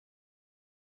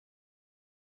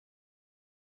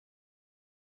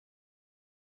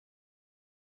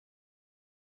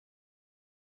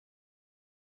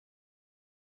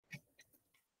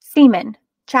SeaMan,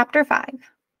 Chapter 5,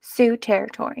 Sioux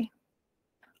Territory,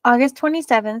 August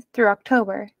 27th through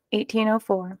October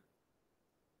 1804.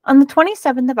 On the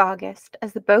 27th of August,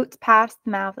 as the boats passed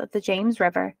the mouth of the James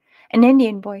River, an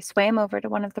Indian boy swam over to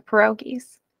one of the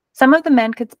pirogues. Some of the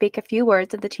men could speak a few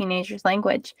words of the teenager's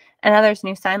language, and others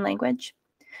knew sign language.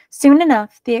 Soon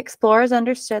enough, the explorers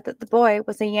understood that the boy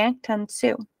was a Yankton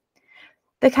Sioux.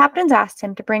 The captains asked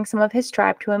him to bring some of his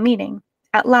tribe to a meeting.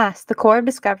 At last, the Corps of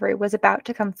Discovery was about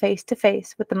to come face to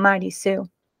face with the mighty Sioux.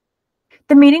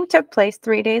 The meeting took place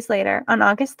 3 days later, on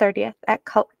August 30th, at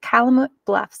Calumet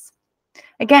Bluffs.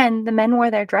 Again, the men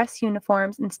wore their dress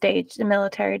uniforms and staged a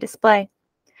military display.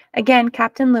 Again,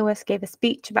 Captain Lewis gave a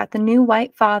speech about the new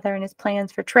white father and his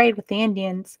plans for trade with the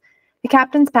Indians. The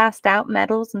captains passed out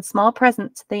medals and small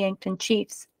presents to the Yankton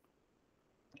chiefs.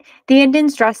 The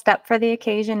Indians dressed up for the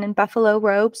occasion in buffalo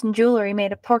robes and jewelry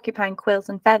made of porcupine quills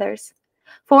and feathers.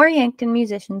 4 Yankton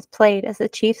musicians played as the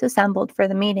chiefs assembled for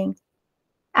the meeting.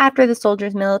 After the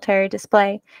soldiers' military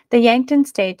display, the Yanktons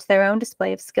staged their own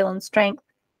display of skill and strength.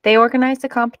 They organized a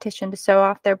competition to show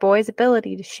off their boys'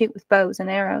 ability to shoot with bows and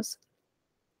arrows.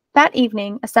 That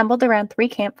evening, assembled around 3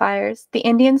 campfires, the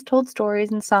Indians told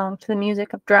stories and song to the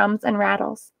music of drums and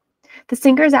rattles. The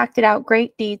singers acted out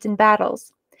great deeds and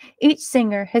battles. Each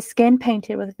singer, his skin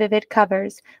painted with vivid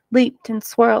colors, leaped and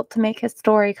swirled to make his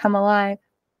story come alive.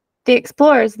 The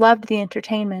explorers loved the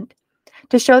entertainment.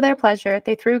 To show their pleasure,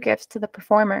 they threw gifts to the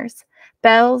performers: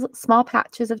 bells, small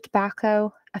patches of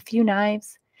tobacco, a few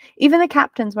knives. Even the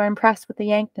captains were impressed with the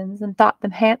Yanktons and thought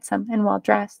them handsome and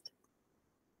well-dressed.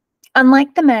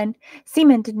 Unlike the men,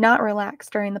 SeaMan did not relax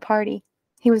during the party.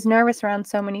 He was nervous around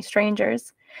so many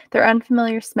strangers, their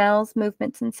unfamiliar smells,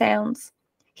 movements, and sounds.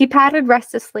 He padded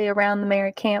restlessly around the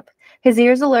merry camp, his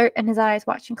ears alert and his eyes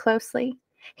watching closely.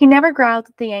 He never growled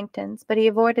at the Yanktons, but he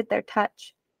avoided their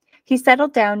touch. He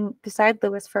settled down beside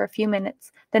Lewis for a few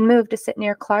minutes, then moved to sit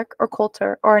near Clark or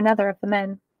Coulter or another of the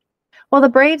men. While the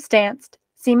braves danced,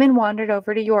 SeaMan wandered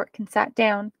over to York and sat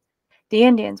down. The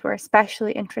Indians were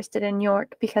especially interested in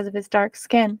York because of his dark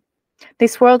skin. They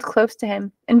swirled close to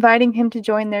him, inviting him to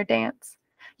join their dance.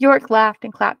 York laughed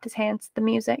and clapped his hands to the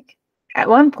music. At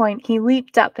one point, he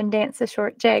leaped up and danced a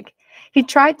short jig. He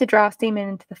tried to draw SeaMan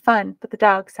into the fun, but the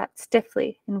dog sat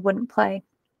stiffly and wouldn't play.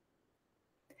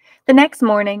 The next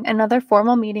morning, another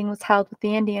formal meeting was held with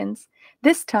the Indians.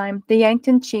 This time, the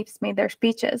Yankton chiefs made their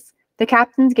speeches. The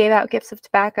captains gave out gifts of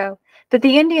tobacco, but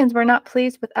the Indians were not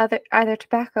pleased with either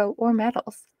tobacco or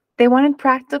medals. They wanted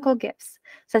practical gifts,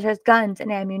 such as guns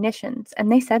and ammunitions, and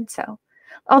they said so.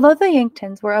 Although the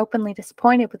Yanktons were openly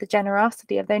disappointed with the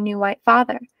generosity of their new white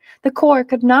father, the Corps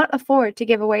could not afford to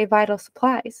give away vital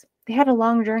supplies. They had a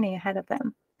long journey ahead of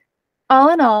them.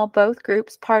 All in all, both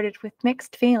groups parted with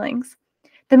mixed feelings.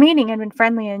 The meeting had been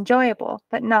friendly and enjoyable,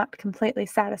 but not completely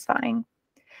satisfying.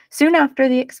 Soon after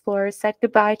the explorers said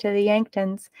goodbye to the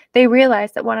Yanktons, they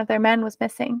realized that one of their men was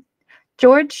missing.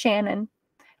 George Shannon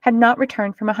had not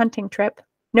returned from a hunting trip.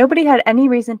 Nobody had any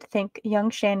reason to think young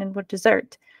Shannon would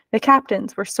desert. The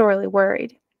captains were sorely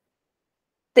worried.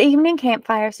 The evening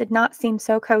campfires did not seem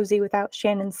so cozy without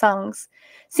Shannon's songs.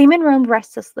 SeaMan roamed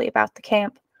restlessly about the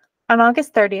camp. On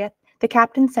August 30th, the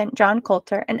captain sent John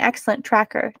Coulter, an excellent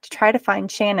tracker, to try to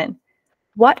find Shannon.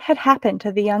 What had happened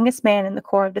to the youngest man in the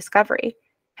Corps of Discovery?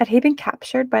 Had he been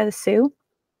captured by the Sioux?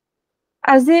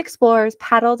 As the explorers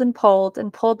paddled and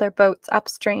pulled their boats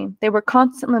upstream, they were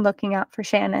constantly looking out for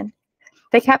Shannon.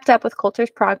 They kept up with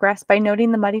Coulter's progress by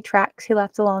noting the muddy tracks he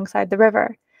left alongside the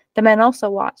river. The men also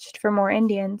watched for more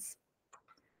Indians.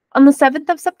 On the 7th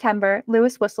of September,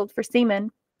 Lewis whistled for SeaMan.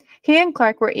 He and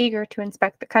Clark were eager to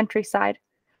inspect the countryside.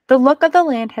 The look of the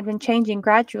land had been changing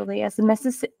gradually as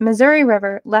the Missouri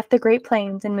River left the Great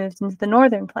Plains and moved into the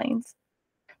northern plains.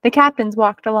 The captains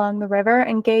walked along the river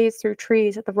and gazed through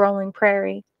trees at the rolling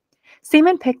prairie.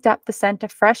 SeaMan picked up the scent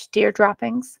of fresh deer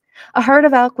droppings. A herd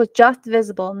of elk was just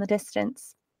visible in the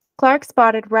distance. Clark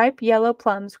spotted ripe yellow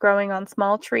plums growing on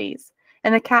small trees,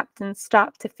 and the captains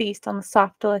stopped to feast on the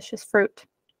soft, delicious fruit.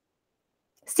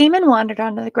 SeaMan wandered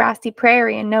onto the grassy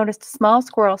prairie and noticed a small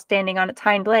squirrel standing on its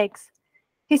hind legs.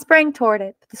 He sprang toward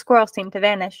it, but the squirrel seemed to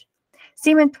vanish.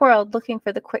 SeaMan twirled, looking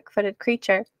for the quick-footed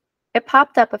creature. It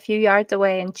popped up a few yards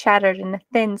away and chattered in a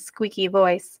thin, squeaky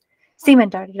voice.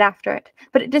 SeaMan darted after it,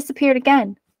 but it disappeared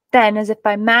again. Then, as if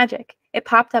by magic, it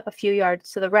popped up a few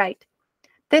yards to the right.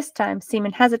 This time,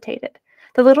 SeaMan hesitated.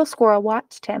 The little squirrel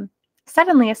watched him.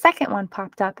 Suddenly, a second one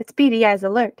popped up, its beady eyes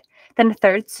alert. Then a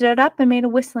third stood up and made a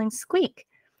whistling squeak.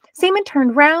 SeaMan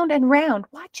turned round and round,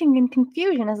 watching in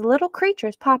confusion as little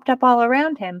creatures popped up all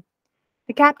around him.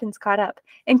 The captains caught up,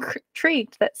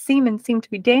 intrigued that SeaMan seemed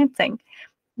to be dancing.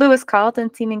 Lewis called,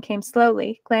 and SeaMan came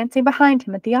slowly, glancing behind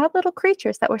him at the odd little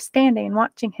creatures that were standing and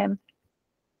watching him.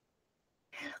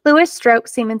 Lewis stroked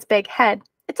SeaMan's big head.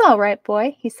 "It's all right,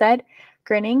 boy," he said,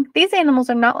 grinning. "These animals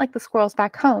are not like the squirrels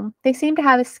back home. They seem to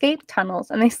have escape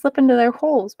tunnels, and they slip into their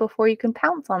holes before you can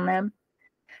pounce on them."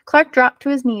 Clark dropped to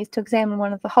his knees to examine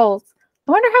one of the holes.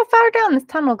 "I wonder how far down this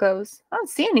tunnel goes. I don't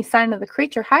see any sign of the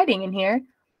creature hiding in here."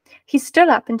 He stood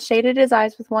up and shaded his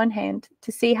eyes with one hand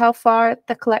to see how far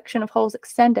the collection of holes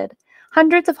extended.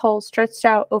 Hundreds of holes stretched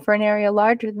out over an area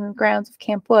larger than the grounds of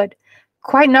Camp Wood.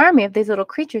 "Quite an army of these little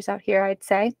creatures out here, I'd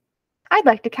say. I'd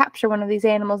like to capture one of these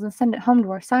animals and send it home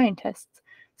to our scientists,"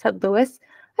 said Lewis.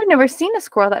 "I've never seen a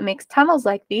squirrel that makes tunnels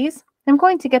like these. I'm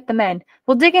going to get the men.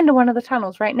 We'll dig into one of the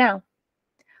tunnels right now."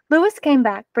 Lewis came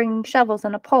back, bringing shovels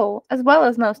and a pole, as well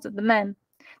as most of the men.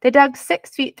 They dug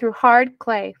 6 feet through hard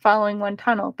clay, following one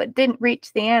tunnel, but didn't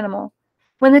reach the animal.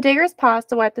 When the diggers paused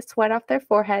to wipe the sweat off their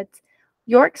foreheads,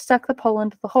 York stuck the pole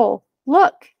into the hole.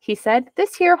 "Look," he said,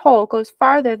 "this here hole goes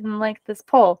farther than the length of this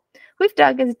pole. We've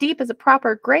dug as deep as a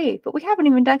proper grave, but we haven't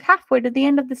even dug halfway to the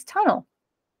end of this tunnel."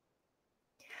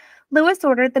 Lewis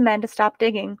ordered the men to stop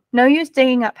digging. "No use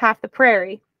digging up half the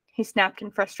prairie," he snapped in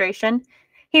frustration.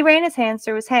 He ran his hands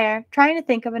through his hair, trying to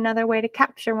think of another way to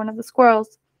capture one of the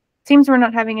squirrels. "Seems we're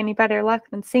not having any better luck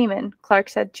than SeaMan," Clark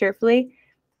said cheerfully.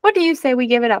 "What do you say we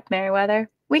give it up, Meriwether?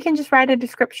 We can just write a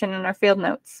description in our field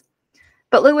notes."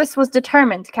 But Lewis was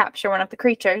determined to capture one of the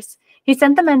creatures. He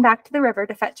sent the men back to the river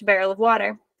to fetch a barrel of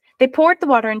water. They poured the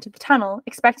water into the tunnel,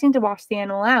 expecting to wash the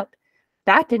animal out.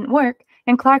 That didn't work,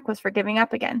 and Clark was for giving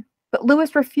up again. But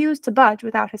Lewis refused to budge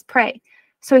without his prey,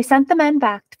 so he sent the men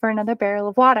back for another barrel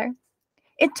of water.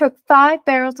 It took 5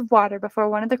 barrels of water before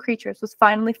one of the creatures was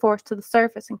finally forced to the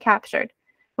surface and captured.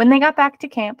 When they got back to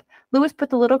camp, Lewis put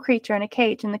the little creature in a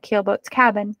cage in the keelboat's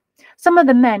cabin. Some of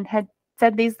the men had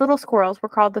said these little squirrels were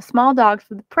called the small dogs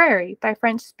of the prairie by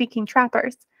French-speaking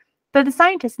trappers, but the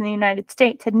scientists in the United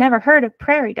States had never heard of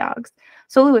prairie dogs,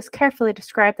 so Lewis carefully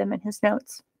described them in his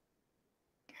notes.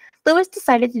 Lewis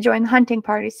decided to join the hunting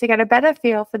parties to get a better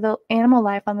feel for the animal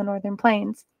life on the northern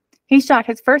plains. He shot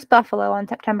his first buffalo on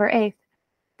September 8th.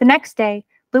 The next day,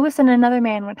 Lewis and another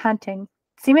man went hunting.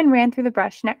 SeaMan ran through the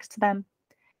brush next to them.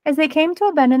 As they came to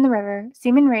a bend in the river,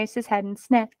 SeaMan raised his head and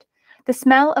sniffed. The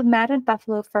smell of matted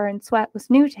buffalo fur and sweat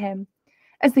was new to him.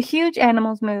 As the huge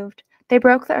animals moved, they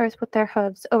broke the earth with their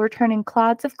hooves, overturning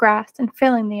clods of grass and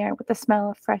filling the air with the smell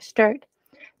of fresh dirt.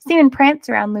 SeaMan pranced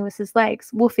around Lewis's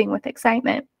legs, woofing with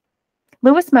excitement.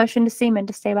 Lewis motioned to SeaMan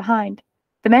to stay behind.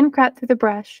 The men crept through the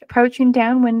brush, approaching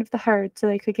downwind of the herd so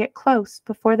they could get close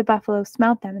before the buffalo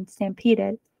smelled them and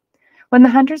stampeded. When the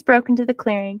hunters broke into the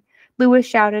clearing, Lewis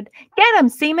shouted, "Get 'em,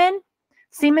 SeaMan!"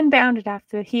 SeaMan bounded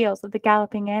after the heels of the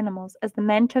galloping animals as the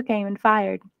men took aim and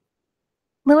fired.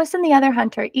 Lewis and the other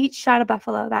hunter each shot a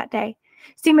buffalo that day.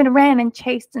 SeaMan ran and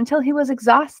chased until he was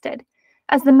exhausted.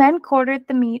 As the men quartered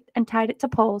the meat and tied it to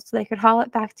poles so they could haul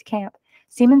it back to camp,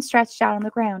 SeaMan stretched out on the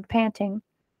ground, panting.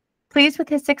 Pleased with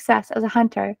his success as a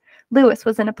hunter, Lewis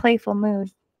was in a playful mood.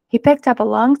 He picked up a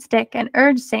long stick and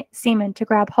urged SeaMan to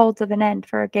grab holds of an end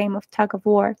for a game of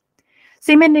tug-of-war.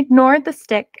 SeaMan ignored the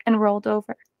stick and rolled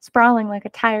over, sprawling like a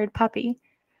tired puppy.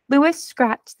 Lewis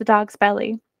scratched the dog's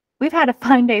belly. "We've had a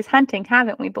fine day's hunting,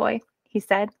 haven't we, boy?" he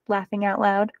said, laughing out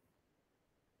loud.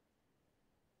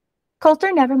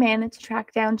 Coulter never managed to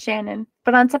track down Shannon,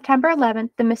 but on September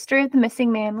 11th, the mystery of the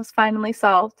missing man was finally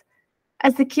solved.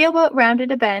 As the keelboat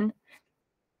rounded a bend,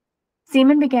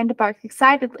 SeaMan began to bark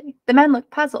excitedly. The men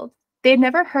looked puzzled. They had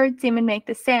never heard SeaMan make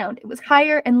this sound. It was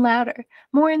higher and louder,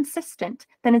 more insistent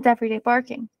than his everyday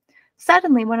barking.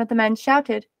 Suddenly, one of the men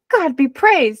shouted, "God be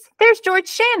praised! There's George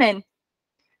Shannon!"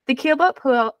 The keelboat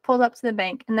pulled up to the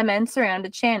bank, and the men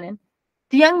surrounded Shannon.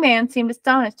 The young man seemed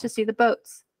astonished to see the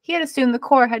boats. He had assumed the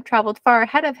Corps had traveled far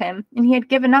ahead of him, and he had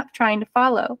given up trying to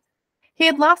follow. He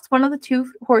had lost one of the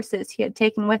 2 horses he had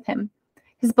taken with him.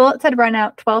 His bullets had run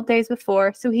out 12 days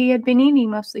before, so he had been eating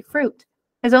mostly fruit.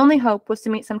 His only hope was to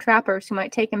meet some trappers who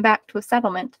might take him back to a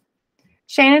settlement.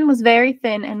 Shannon was very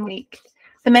thin and weak.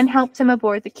 The men helped him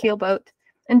aboard the keelboat,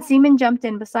 and SeaMan jumped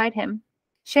in beside him.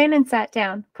 Shannon sat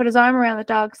down, put his arm around the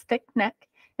dog's thick neck,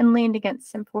 and leaned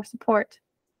against him for support.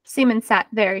 SeaMan sat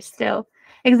very still,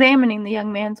 examining the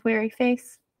young man's weary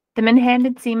face. The men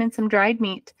handed SeaMan some dried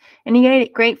meat, and he ate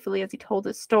it gratefully as he told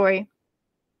his story.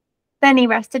 Then he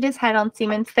rested his head on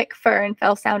SeaMan's thick fur and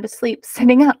fell sound asleep,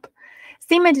 sitting up.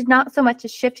 SeaMan did not so much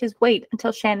as shift his weight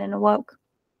until Shannon awoke.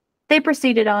 They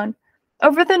proceeded on.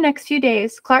 Over the next few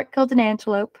days, Clark killed an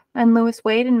antelope, and Lewis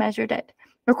weighed and measured it,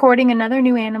 recording another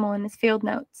new animal in his field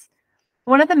notes.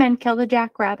 One of the men killed a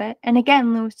jackrabbit, and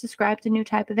again Lewis described a new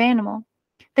type of animal.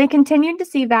 They continued to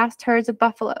see vast herds of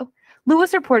buffalo.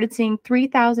 Lewis reported seeing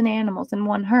 3,000 animals in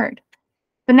one herd.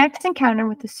 The next encounter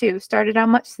with the Sioux started out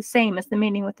much the same as the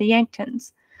meeting with the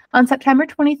Yanktons. On September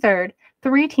 23rd,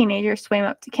 3 teenagers swam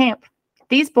up to camp.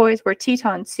 These boys were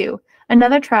Teton Sioux,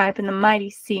 another tribe in the mighty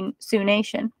Sioux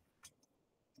Nation.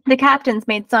 The captains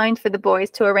made signs for the boys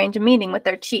to arrange a meeting with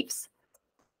their chiefs.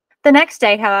 The next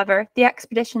day, however, the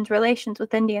expedition's relations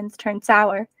with Indians turned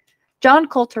sour. John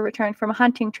Coulter returned from a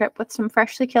hunting trip with some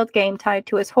freshly killed game tied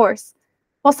to his horse.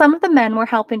 While some of the men were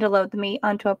helping to load the meat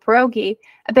onto a pirogue,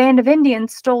 a band of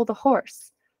Indians stole the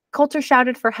horse. Coulter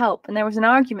shouted for help, and there was an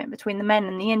argument between the men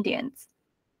and the Indians.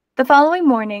 The following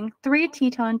morning, 3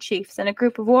 Teton chiefs and a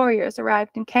group of warriors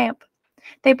arrived in camp.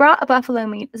 They brought a buffalo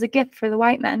meat as a gift for the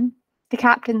white men. The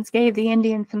captains gave the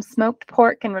Indians some smoked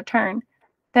pork in return.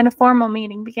 Then a formal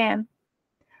meeting began.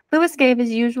 Lewis gave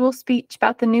his usual speech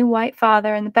about the new white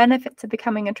father and the benefits of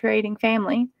becoming a trading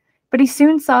family, but he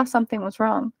soon saw something was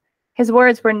wrong. His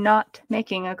words were not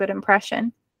making a good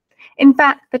impression. In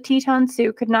fact, the Teton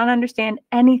Sioux could not understand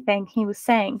anything he was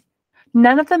saying.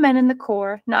 None of the men in the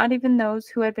Corps, not even those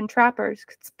who had been trappers,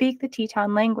 could speak the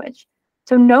Teton language,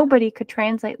 so nobody could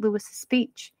translate Lewis's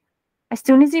speech. As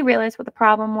soon as he realized what the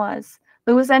problem was,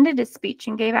 Lewis ended his speech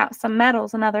and gave out some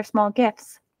medals and other small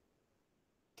gifts.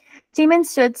 SeaMan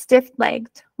stood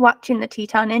stiff-legged, watching the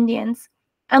Teton Indians.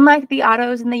 Unlike the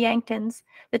Ottos and the Yanktons,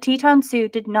 the Teton Sioux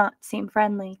did not seem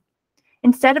friendly.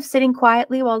 Instead of sitting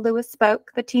quietly while Lewis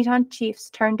spoke, the Teton chiefs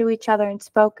turned to each other and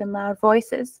spoke in loud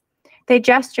voices. They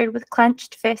gestured with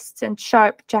clenched fists and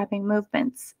sharp, jabbing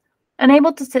movements.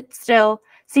 Unable to sit still,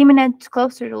 SeaMan edged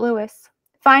closer to Lewis.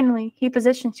 Finally, he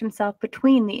positioned himself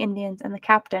between the Indians and the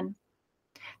captain.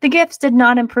 The gifts did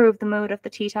not improve the mood of the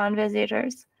Teton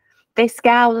visitors. They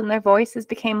scowled and their voices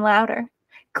became louder.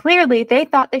 Clearly, they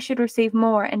thought they should receive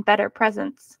more and better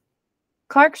presents.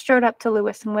 Clark strode up to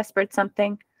Lewis and whispered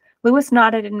something. Lewis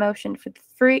nodded and motioned for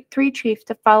the 3 chiefs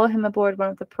to follow him aboard one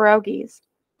of the pirogues.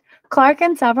 Clark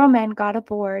and several men got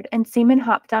aboard, and SeaMan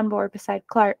hopped on board beside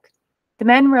Clark. The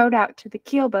men rowed out to the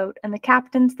keelboat, and the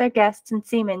captains, their guests, and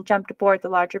SeaMan jumped aboard the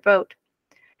larger boat.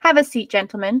 "Have a seat,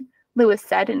 gentlemen," Lewis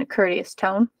said in a courteous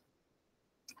tone.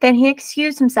 Then he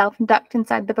excused himself and ducked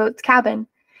inside the boat's cabin.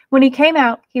 When he came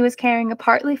out, he was carrying a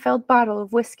partly filled bottle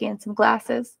of whiskey and some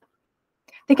glasses.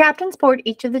 The captains poured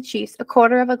each of the chiefs a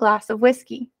quarter of a glass of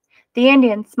whiskey. The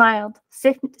Indians smiled,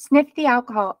 sniffed the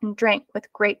alcohol, and drank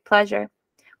with great pleasure.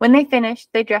 When they finished,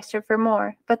 they gestured for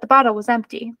more, but the bottle was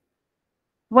empty.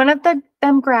 One of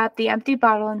them grabbed the empty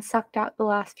bottle and sucked out the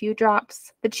last few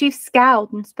drops. The chiefs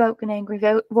scowled and spoke in angry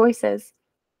voices.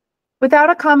 Without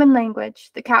a common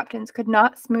language, the captains could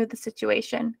not smooth the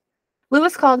situation.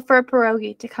 Lewis called for a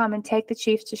pirogue to come and take the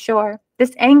chiefs to shore.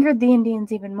 This angered the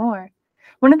Indians even more.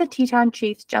 One of the Teton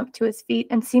chiefs jumped to his feet,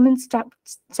 and SeaMan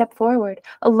stepped forward,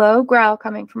 a low growl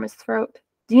coming from his throat.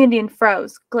 The Indian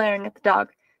froze, glaring at the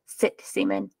dog. "Sit,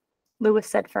 SeaMan," Lewis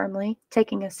said firmly,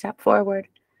 taking a step forward.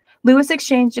 Lewis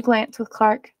exchanged a glance with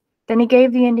Clark. Then he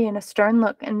gave the Indian a stern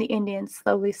look, and the Indian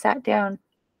slowly sat down.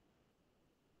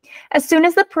 As soon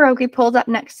as the pirogue pulled up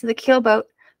next to the keelboat,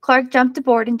 Clark jumped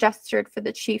aboard and gestured for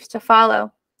the chiefs to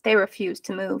follow. They refused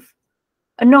to move.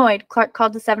 Annoyed, Clark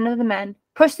called to 7 of the men.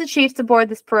 "Push the chiefs aboard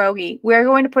this pirogue. We are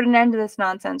going to put an end to this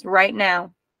nonsense right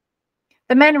now."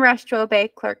 The men rushed to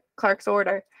obey Clark's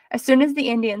order. As soon as the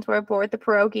Indians were aboard the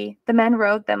pirogue, the men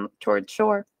rowed them toward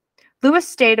shore. Lewis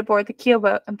stayed aboard the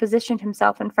keelboat and positioned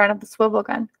himself in front of the swivel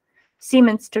gun.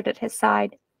 SeaMan stood at his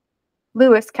side.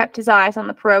 Lewis kept his eyes on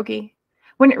the pirogue.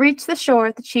 When it reached the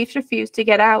shore, the chiefs refused to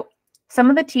get out. Some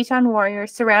of the Teton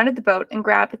warriors surrounded the boat and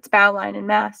grabbed its bowline and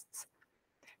masts.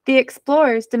 The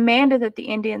explorers demanded that the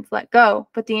Indians let go,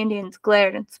 but the Indians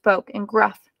glared and spoke in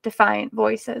gruff, defiant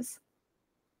voices.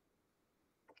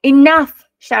 "Enough!"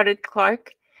 shouted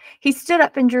Clark. He stood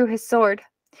up and drew his sword.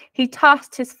 He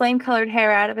tossed his flame-colored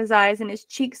hair out of his eyes, and his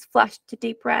cheeks flushed to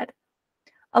deep red.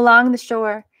 Along the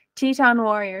shore, Teton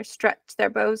warriors stretched their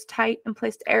bows tight and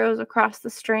placed arrows across the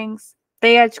strings.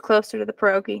 They edged closer to the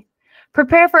pirogue.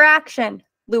 "Prepare for action!"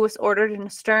 Lewis ordered in a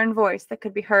stern voice that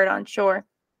could be heard on shore.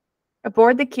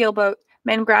 Aboard the keelboat,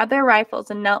 men grabbed their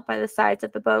rifles and knelt by the sides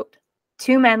of the boat.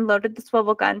 2 men loaded the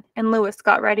swivel gun, and Lewis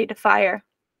got ready to fire.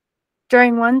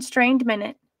 During one strained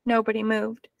minute, nobody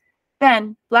moved.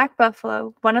 Then, Black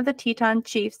Buffalo, one of the Teton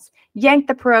chiefs, yanked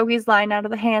the pirogue's line out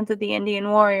of the hands of the Indian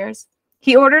warriors.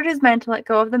 He ordered his men to let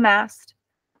go of the mast.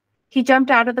 He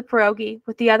jumped out of the pirogue,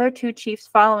 with the other 2 chiefs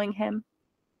following him.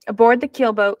 Aboard the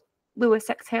keelboat, Lewis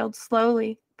exhaled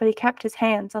slowly, but he kept his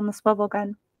hands on the swivel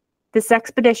gun. "This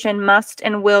expedition must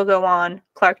and will go on,"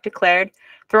 Clark declared,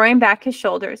 throwing back his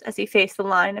shoulders as he faced the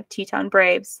line of Teton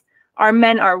braves. "Our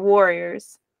men are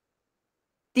warriors.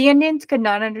 The Indians could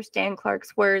not understand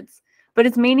Clark's words, but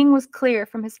his meaning was clear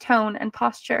from his tone and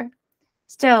posture.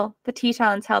 Still, the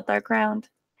Tetons held their ground.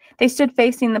 They stood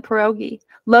facing the pirogue,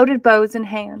 loaded bows in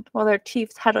hand, while their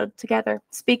chiefs huddled together,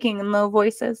 speaking in low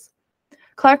voices.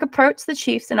 Clark approached the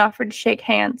chiefs and offered to shake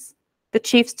hands. The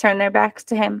chiefs turned their backs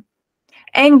to him.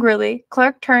 Angrily,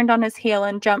 Clark turned on his heel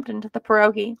and jumped into the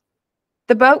pirogue.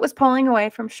 The boat was pulling away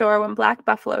from shore when Black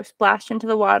Buffalo splashed into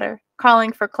the water,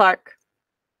 calling for Clark.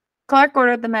 Clark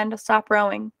ordered the men to stop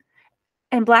rowing,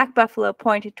 and Black Buffalo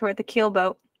pointed toward the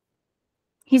keelboat.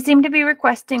 He seemed to be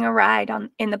requesting a ride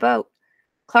in the boat.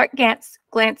 Clark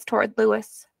glanced toward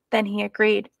Lewis. Then he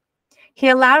agreed. He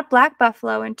allowed Black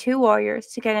Buffalo and 2 warriors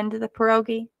to get into the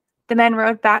pirogue. The men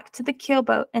rowed back to the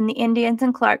keelboat, and the Indians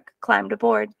and Clark climbed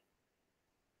aboard.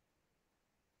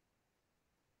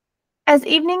 As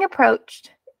evening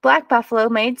approached, Black Buffalo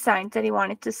made signs that he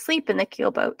wanted to sleep in the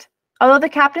keelboat. Although the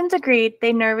captains agreed,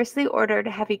 they nervously ordered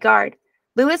a heavy guard.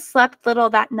 Lewis slept little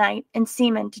that night, and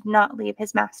SeaMan did not leave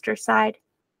his master's side.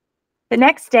 The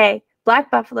next day,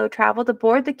 Black Buffalo traveled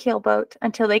aboard the keelboat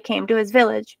until they came to his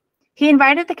village. He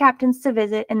invited the captains to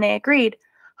visit, and they agreed,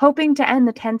 hoping to end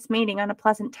the tense meeting on a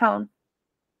pleasant tone.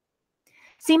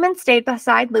 SeaMan stayed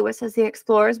beside Lewis as the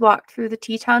explorers walked through the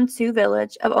Teton Sioux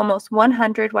village of almost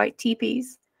 100 white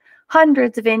teepees.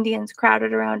 Hundreds of Indians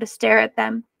crowded around to stare at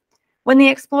them. When the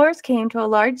explorers came to a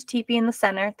large teepee in the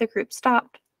center, the group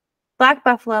stopped. Black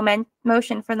Buffalo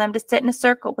motioned for them to sit in a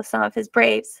circle with some of his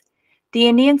braves. The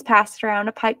Indians passed around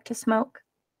a pipe to smoke.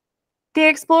 The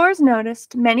explorers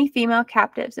noticed many female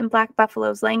captives in Black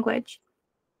Buffalo's language.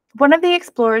 One of the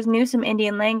explorers knew some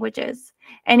Indian languages,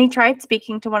 and he tried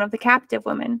speaking to one of the captive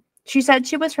women. She said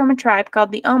she was from a tribe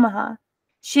called the Omaha.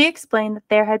 She explained that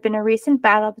there had been a recent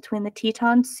battle between the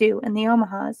Teton Sioux and the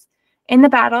Omahas. In the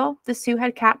battle, the Sioux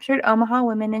had captured Omaha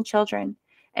women and children,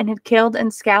 and had killed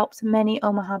and scalped many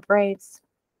Omaha braves.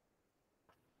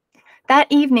 That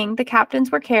evening, the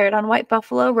captains were carried on white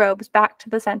buffalo robes back to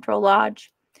the central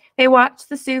lodge. They watched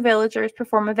the Sioux villagers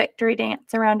perform a victory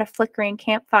dance around a flickering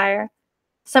campfire.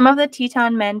 Some of the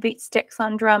Teton men beat sticks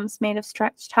on drums made of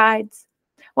stretched hides,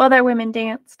 while their women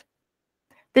danced.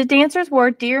 The dancers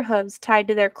wore deer hooves tied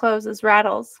to their clothes as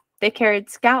rattles. They carried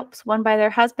scalps won by their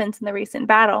husbands in the recent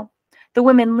battle. The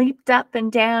women leaped up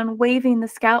and down, waving the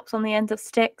scalps on the ends of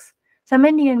sticks. Some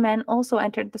Indian men also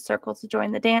entered the circle to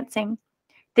join the dancing.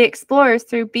 The explorers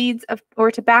threw beads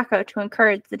or tobacco to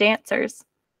encourage the dancers.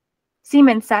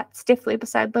 SeaMan sat stiffly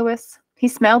beside Lewis. He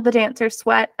smelled the dancers'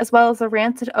 sweat, as well as the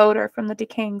rancid odor from the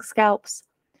decaying scalps.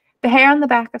 The hair on the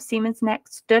back of SeaMan's neck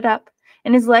stood up,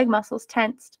 and his leg muscles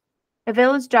tensed. A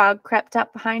village dog crept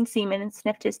up behind SeaMan and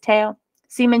sniffed his tail.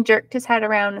 SeaMan jerked his head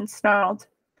around and snarled.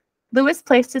 Lewis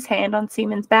placed his hand on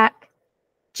SeaMan's back.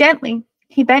 Gently,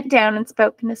 he bent down and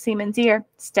spoke into SeaMan's ear.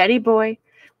 "Steady, boy.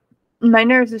 My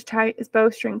nerves as tight as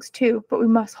bowstrings, too, but we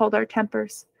must hold our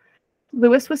tempers."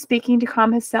 Lewis was speaking to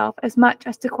calm himself as much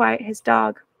as to quiet his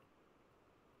dog.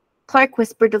 Clark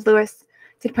whispered to Lewis,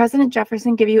 "Did President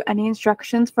Jefferson give you any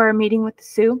instructions for our meeting with the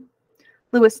Sioux?"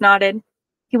 Lewis nodded.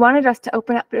 "He wanted us to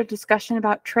open up a discussion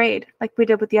about trade, like we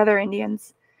did with the other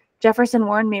Indians. Jefferson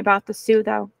warned me about the Sioux,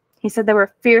 though. He said they were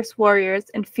fierce warriors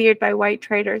and feared by white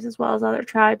traders as well as other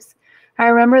tribes. I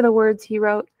remember the words he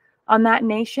wrote. On that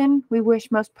nation, we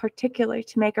wish most particularly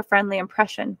to make a friendly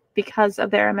impression because of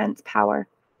their immense power."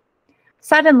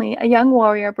 Suddenly, a young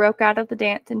warrior broke out of the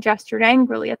dance and gestured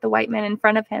angrily at the white men in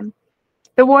front of him.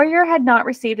 The warrior had not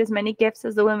received as many gifts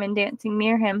as the women dancing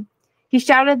near him. He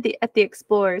shouted at the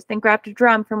explorers, then grabbed a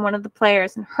drum from one of the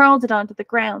players and hurled it onto the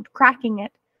ground, cracking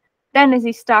it. Then, as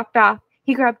he stalked off,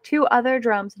 he grabbed 2 other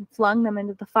drums and flung them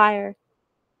into the fire.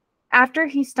 After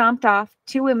he stomped off,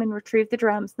 2 women retrieved the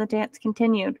drums and the dance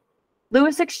continued.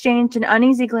 Lewis exchanged an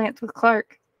uneasy glance with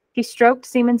Clark. He stroked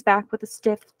SeaMan's back with a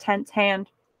stiff, tense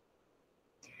hand.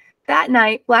 That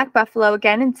night, Black Buffalo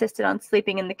again insisted on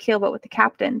sleeping in the keelboat with the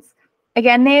captains.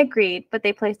 Again they agreed, but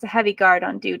they placed a heavy guard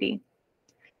on duty.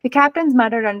 The captains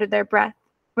muttered under their breath.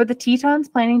 Were the Tetons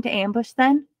planning to ambush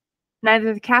then?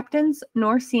 Neither the captains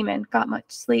nor SeaMan got much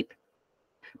sleep.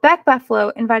 Black Buffalo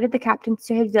invited the captains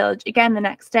to his village again the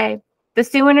next day. The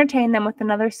Sioux entertained them with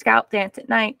another scalp dance at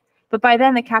night, but by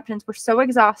then the captains were so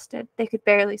exhausted they could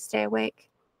barely stay awake.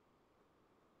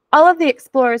 All of the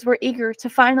explorers were eager to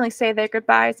finally say their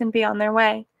goodbyes and be on their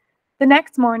way. The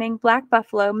next morning, Black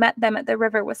Buffalo met them at the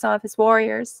river with some of his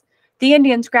warriors. The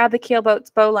Indians grabbed the keelboat's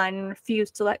bowline and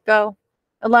refused to let go.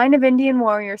 A line of Indian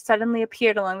warriors suddenly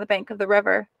appeared along the bank of the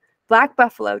river. Black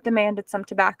Buffalo demanded some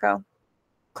tobacco.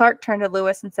 Clark turned to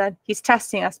Lewis and said, "He's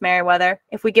testing us, Meriwether.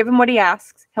 If we give him what he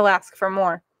asks, he'll ask for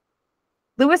more."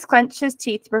 Lewis clenched his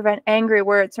teeth to prevent angry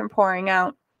words from pouring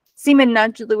out. SeaMan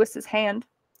nudged Lewis's hand.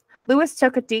 Lewis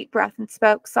took a deep breath and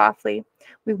spoke softly.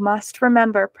 We must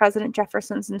remember President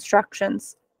Jefferson's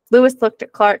instructions. Lewis looked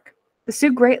at Clark. The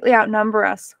Sioux greatly outnumber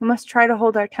us. We must try to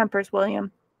hold our tempers,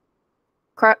 William.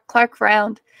 Clark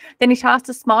frowned. Then he tossed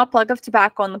a small plug of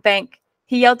tobacco on the bank.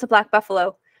 He yelled to Black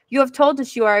Buffalo, You have told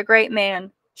us you are a great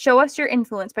man. Show us your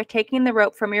influence by taking the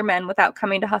rope from your men without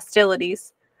coming to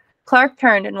hostilities. Clark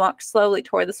turned and walked slowly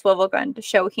toward the swivel gun to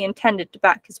show he intended to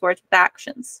back his words with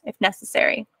actions, if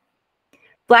necessary.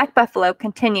 Black Buffalo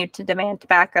continued to demand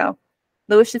tobacco.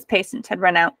 Lewis's patience had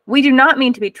run out. We do not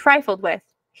mean to be trifled with,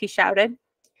 he shouted.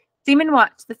 SeaMan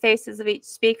watched the faces of each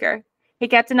speaker. He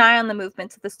kept an eye on the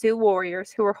movements of the Sioux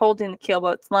warriors who were holding the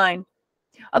keelboat's line.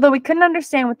 Although he couldn't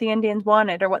understand what the Indians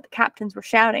wanted or what the captains were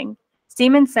shouting,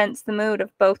 SeaMan sensed the mood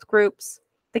of both groups.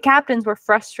 The captains were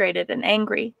frustrated and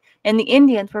angry, and the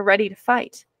Indians were ready to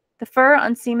fight. The fur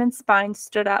on SeaMan's spine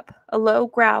stood up. A low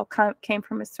growl came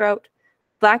from his throat.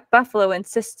 Black Buffalo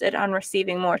insisted on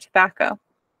receiving more tobacco.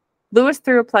 Lewis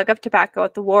threw a plug of tobacco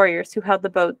at the warriors who held the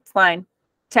boat's line.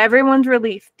 To everyone's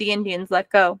relief, the Indians let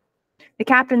go. The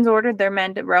captains ordered their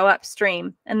men to row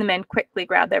upstream, and the men quickly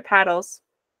grabbed their paddles.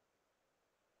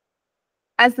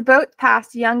 As the boat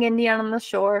passed a young Indian on the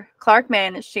shore, Clark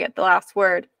managed to get the last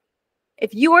word.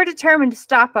 If you are determined to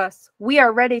stop us, we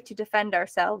are ready to defend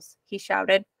ourselves, he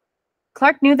shouted.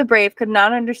 Clark knew the brave could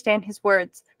not understand his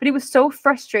words, but he was so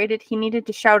frustrated he needed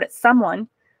to shout at someone.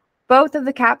 Both of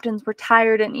the captains were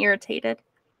tired and irritated.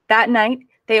 That night,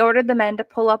 they ordered the men to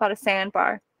pull up at a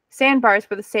sandbar. Sandbars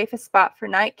were the safest spot for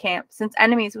night camp, since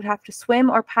enemies would have to swim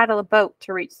or paddle a boat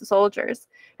to reach the soldiers,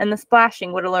 and the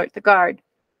splashing would alert the guard.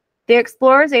 The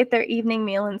explorers ate their evening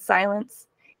meal in silence,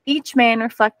 each man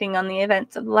reflecting on the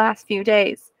events of the last few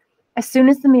days. As soon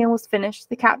as the meal was finished,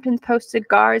 the captains posted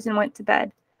guards and went to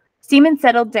bed. SeaMan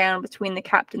settled down between the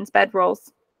captain's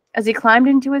bedrolls. As he climbed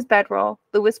into his bedroll,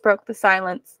 Lewis broke the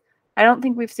silence. I don't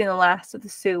think we've seen the last of the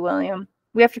Sioux, William.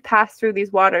 We have to pass through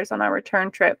these waters on our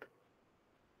return trip.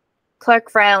 Clark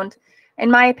frowned. In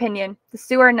my opinion, the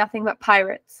Sioux are nothing but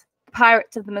pirates, the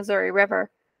pirates of the Missouri River.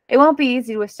 It won't be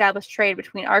easy to establish trade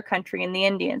between our country and the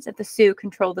Indians if the Sioux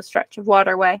control the stretch of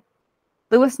waterway.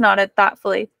 Lewis nodded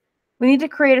thoughtfully. We need to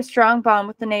create a strong bond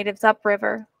with the natives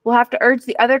upriver. We'll have to urge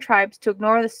the other tribes to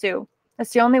ignore the Sioux.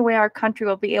 That's the only way our country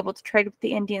will be able to trade with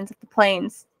the Indians of the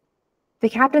plains. The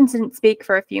captains didn't speak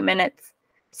for a few minutes.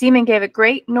 SeaMan gave a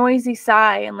great, noisy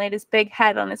sigh and laid his big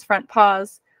head on his front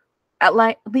paws. At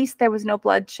least there was no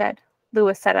bloodshed,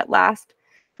 Lewis said at last.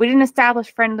 We didn't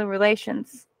establish friendly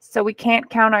relations, so we can't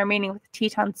count our meeting with the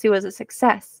Teton Sioux as a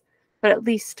success, but at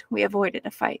least we avoided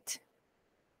a fight.